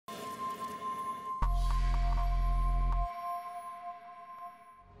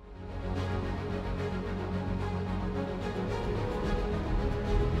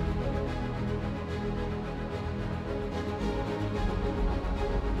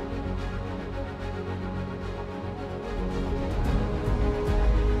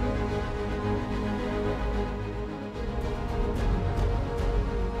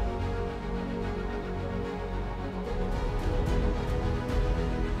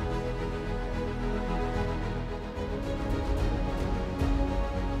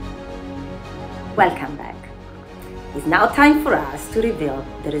welcome back. It's now time for us to reveal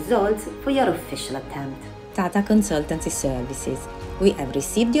the results for your official attempt. Tata Consultancy Services, we have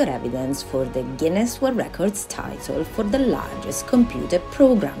received your evidence for the Guinness World Records title for the largest computer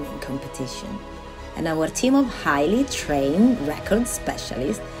programming competition. And our team of highly trained record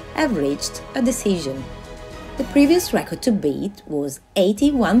specialists have reached a decision. The previous record to beat was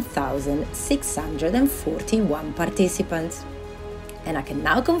 81,641 participants. And I can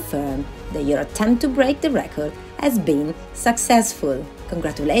now confirm that your attempt to break the record has been successful.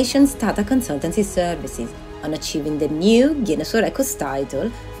 Congratulations, Tata Consultancy Services, on achieving the new Guinness World Records title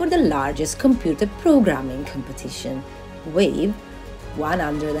for the largest computer programming competition, with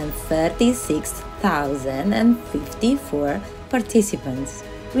 136,054 participants.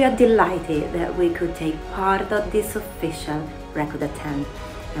 We are delighted that we could take part of this official record attempt,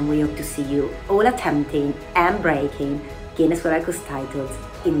 and we hope to see you all attempting and breaking Guinness World Records titles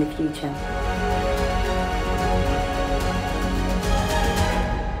in the future.